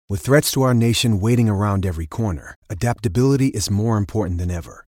With threats to our nation waiting around every corner, adaptability is more important than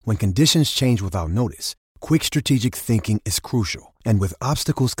ever. When conditions change without notice, quick strategic thinking is crucial. And with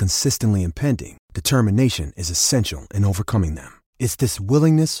obstacles consistently impending, determination is essential in overcoming them. It's this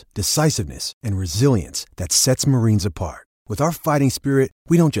willingness, decisiveness, and resilience that sets Marines apart. With our fighting spirit,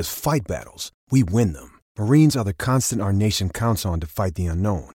 we don't just fight battles, we win them. Marines are the constant our nation counts on to fight the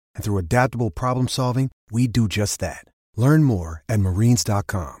unknown. And through adaptable problem solving, we do just that. Learn more at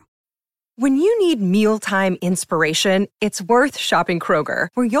marines.com. When you need mealtime inspiration, it's worth shopping Kroger,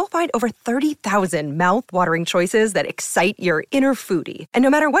 where you'll find over 30,000 mouth-watering choices that excite your inner foodie. And no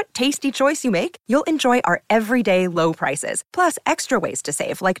matter what tasty choice you make, you'll enjoy our everyday low prices, plus extra ways to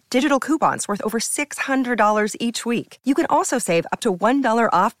save, like digital coupons worth over $600 each week. You can also save up to $1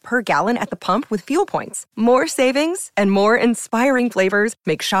 off per gallon at the pump with fuel points. More savings and more inspiring flavors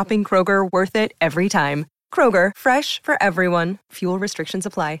make shopping Kroger worth it every time. Kroger, fresh for everyone. Fuel restrictions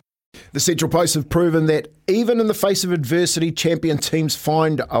apply. The Central Post have proven that even in the face of adversity, champion teams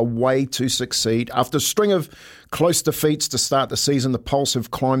find a way to succeed. After a string of close defeats to start the season, the Pulse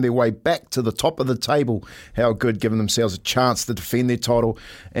have climbed their way back to the top of the table. How good, giving themselves a chance to defend their title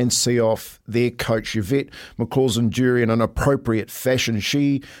and see off their coach, Yvette McCausland-Durie, in an appropriate fashion.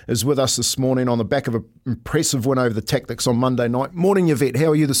 She is with us this morning on the back of an impressive win over the Tactics on Monday night. Morning, Yvette. How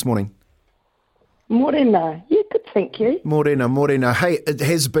are you this morning? Morena. Yeah, good, thank you. Morena. Hey, it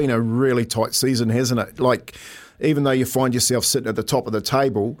has been a really tight season, hasn't it? Like, even though you find yourself sitting at the top of the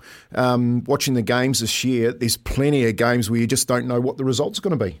table, watching the games this year, there's plenty of games where you just don't know what the results are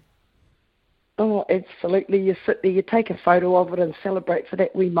going to be. Oh, absolutely. You sit there, you take a photo of it and celebrate for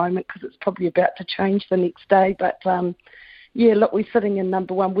that wee moment because it's probably about to change the next day. But, yeah, look, we're sitting in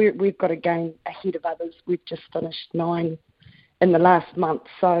number one. We've got a game ahead of others. We've just finished 9 in the last month,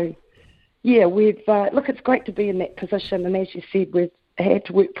 so... Yeah, look, it's great to be in that position, and as you said, we've had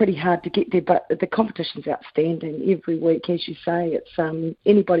to work pretty hard to get there, but the competition's outstanding every week. As you say, it's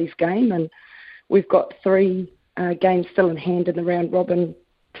anybody's game, and we've got 3 games still in hand in the round robin,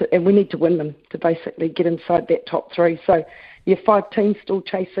 and we need to win them to basically get inside that top 3. So, 5 teams still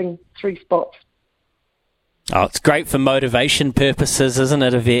chasing 3 spots. Oh, it's great for motivation purposes, isn't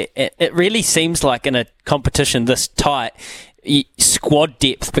it, Yvette? It really seems like in a competition this tight, squad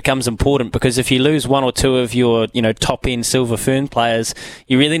depth becomes important, because if you lose 1 or 2 of your top end Silver Fern players,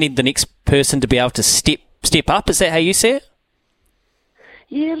 you really need the next person to be able to step up. Is that how you see it?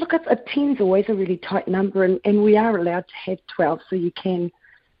 Yeah, look, a 10's always a really tight number, and we are allowed to have 12, so you can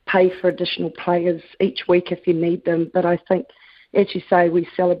pay for additional players each week if you need them. But I think, as you say, we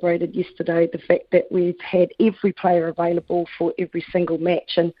celebrated yesterday the fact that we've had every player available for every single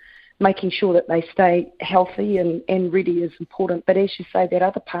match, and making sure that they stay healthy and ready is important. But as you say, that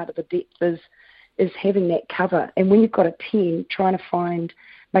other part of the depth is having that cover. And when you've got a 10, trying to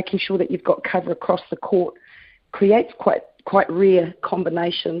making sure that you've got cover across the court creates quite rare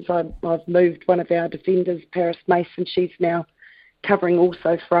combinations. I've moved one of our defenders, Paris Mason. She's now covering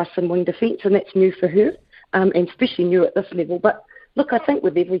also for us in wing defence, and that's new for her, and especially new at this level. But look, I think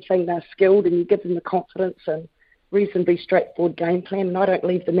with everything, they're skilled, and you give them the confidence and reasonably straightforward game plan, and I don't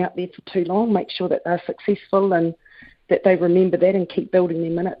leave them out there for too long. Make sure that they're successful and that they remember that and keep building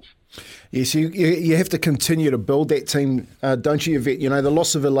their minutes. Yes, you have to continue to build that team, don't you, Yvette? The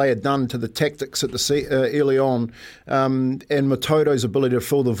loss of Ilea Dunn to the Tactics at the early on, and Matoto's ability to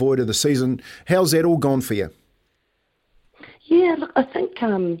fill the void of the season, how's that all gone for you? Yeah, look, I think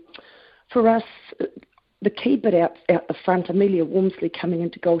for us, the key bit out the front, Amelia Wormsley coming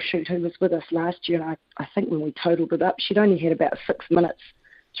into goal shoot, who was with us last year, and I think when we totalled it up, she'd only had about 6 minutes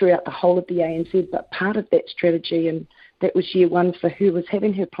throughout the whole of the ANZ, but part of that strategy, and that was year 1 for her, was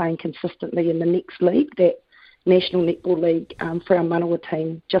having her playing consistently in the next league, that National Netball League for our Manawa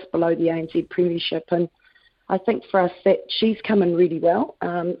team, just below the ANZ Premiership. And I think for us that she's come in really well.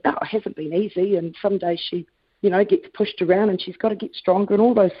 It hasn't been easy, and some days she, gets pushed around and she's got to get stronger and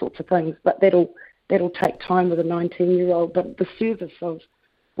all those sorts of things, but that'll take time with a 19-year-old. But the service of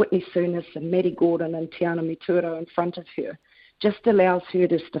Whitney Souness and Maddie Gordon and Tiana Mituro in front of her just allows her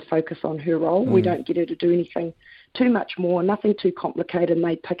just to focus on her role. We don't get her to do anything too much more, nothing too complicated, and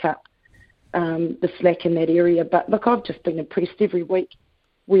they pick up the slack in that area. But look, I've just been impressed. Every week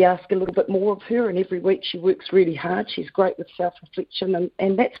we ask a little bit more of her, and every week she works really hard. She's great with self-reflection,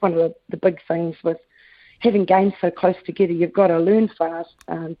 and that's one of the big things with having games so close together. You've got to learn fast,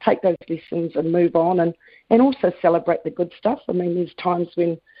 take those lessons and move on, and also celebrate the good stuff. I mean, there's times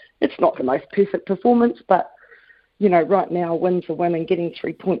when it's not the most perfect performance, but right now, wins a win, and getting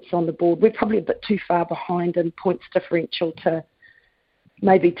 3 points on the board. We're probably a bit too far behind in points differential to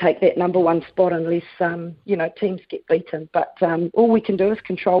maybe take that number one spot unless, teams get beaten. But all we can do is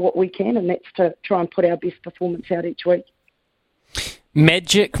control what we can, and that's to try and put our best performance out each week.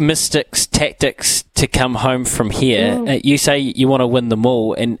 Magic, mystics, tactics to come home from here. You say you want to win them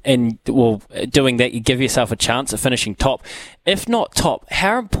all, and doing that, you give yourself a chance at finishing top. If not top,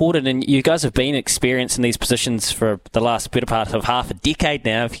 how important, and you guys have been experienced in these positions for the last better part of half a decade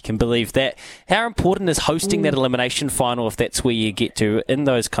now, if you can believe that, how important is hosting that elimination final, if that's where you get to, in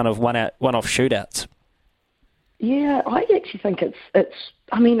those kind of one-off shootouts? Yeah, I actually think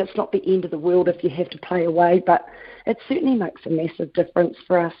it's not the end of the world if you have to play away, but it certainly makes a massive difference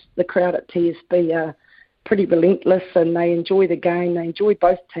for us. The crowd at TSB are pretty relentless, and they enjoy the game. They enjoy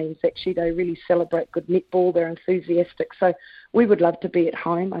both teams, actually. They really celebrate good netball. They're enthusiastic. So we would love to be at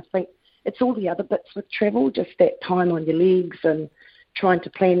home. I think it's all the other bits with travel, just that time on your legs and trying to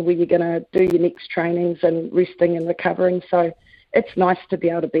plan where you're going to do your next trainings and resting and recovering. So it's nice to be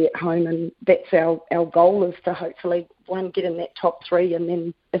able to be at home, and that's our goal, is to hopefully, one, get in that top three, and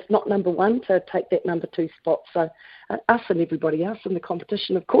then, if not number one, to take that number two spot. So us and everybody else in the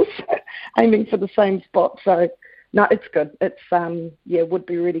competition, of course, aiming for the same spot. So, no, it's good. It's, it would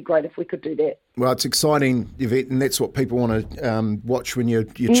be really great if we could do that. Well, it's exciting, Yvette, and that's what people want to watch when you're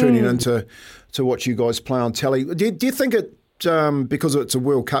tuning in to watch you guys play on telly. Do you think it, because it's a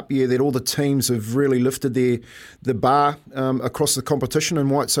World Cup year, that all the teams have really lifted the bar across the competition and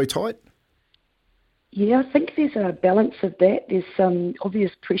why it's so tight? Yeah, I think there's a balance of that. There's some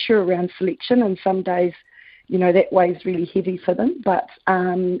obvious pressure around selection, and some days, that weighs really heavy for them. But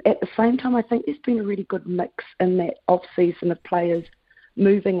at the same time, I think there's been a really good mix in that off-season of players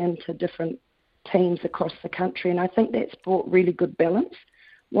moving into different teams across the country, and I think that's brought really good balance.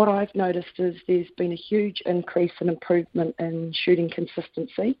 What I've noticed is there's been a huge increase and improvement in shooting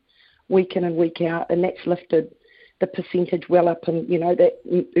consistency week in and week out, and that's lifted the percentage well up in, that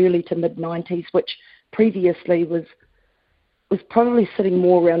early to mid-90s, which previously was probably sitting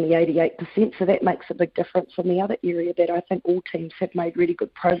more around the 88%, so that makes a big difference. And the other area that I think all teams have made really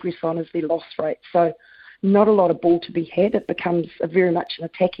good progress on is their loss rate. So not a lot of ball to be had. It becomes very much an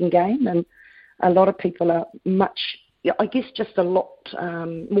attacking game, and a lot of people are just a lot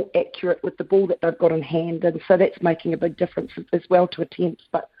more accurate with the ball that they've got in hand, and so that's making a big difference as well to attempts,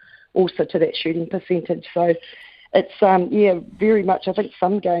 but also to that shooting percentage. So it's, very much, I think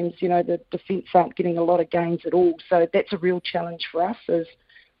some games, the defence aren't getting a lot of gains at all, so that's a real challenge for us.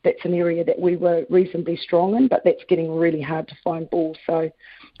 That's an area that we were reasonably strong in, but that's getting really hard to find balls. So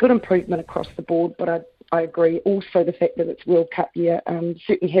good improvement across the board, but I agree. Also the fact that it's World Cup year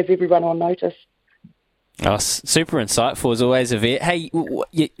certainly has everyone on notice. Oh, super insightful as always, Yvette. Hey,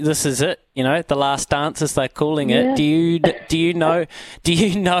 this is it. The last dance, as they're calling it. Yeah. Do you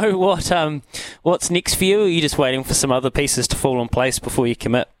know what's next for you? Or are you just waiting for some other pieces to fall in place before you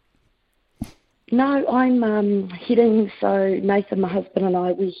commit? No, I'm heading. So Nathan, my husband,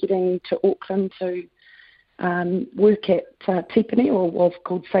 and we're heading to Auckland to work at Tipene, or was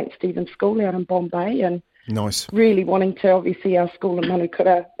called St Stephen's School out in Bombay, and nice. Really wanting to, obviously, our school in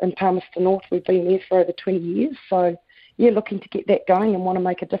Manukura in Palmerston North, we've been there for over 20 years. So, looking to get that going and want to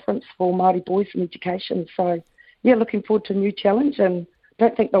make a difference for Māori boys in education. So, looking forward to a new challenge, and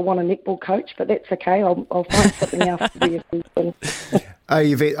don't think they'll want a netball coach, but that's okay. I'll find something else to do.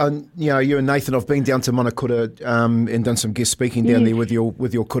 Hey, Yvette, you and Nathan, I've been down to Manukura and done some guest speaking down there with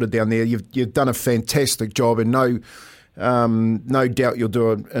your kura down there. You've done a fantastic job, and no doubt you'll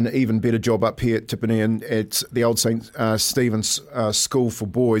do an even better job up here at Tipene and at the old St Stephen's School for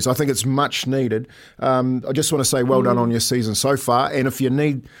Boys. I think it's much needed. I just want to say well done on your season so far, and if you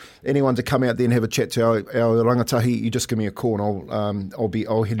need anyone to come out there and have a chat to our rangatahi, you just give me a call and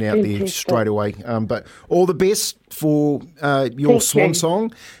I'll head out there straight away. But all the best for your swan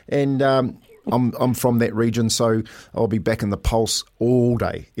song, and I'm from that region, so I'll be back in the pulse all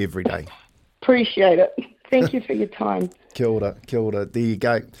day, every day. Appreciate it. Thank you for your time. Kia ora. There you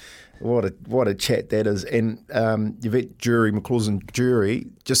go. What a chat that is. And Yvette McCausland-Durie,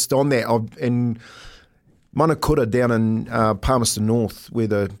 just on that, in Manukura down in Palmerston North, where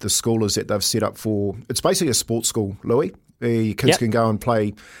the school is that they've set up for, it's basically a sports school, Louis. Your kids can go and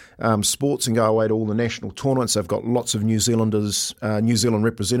play sports and go away to all the national tournaments. They've got lots of New Zealand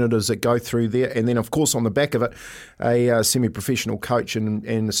representatives that go through there. And then, of course, on the back of it, a semi-professional coach and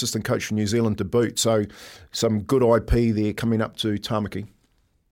assistant coach from New Zealand to boot. So some good IP there coming up to Tamaki.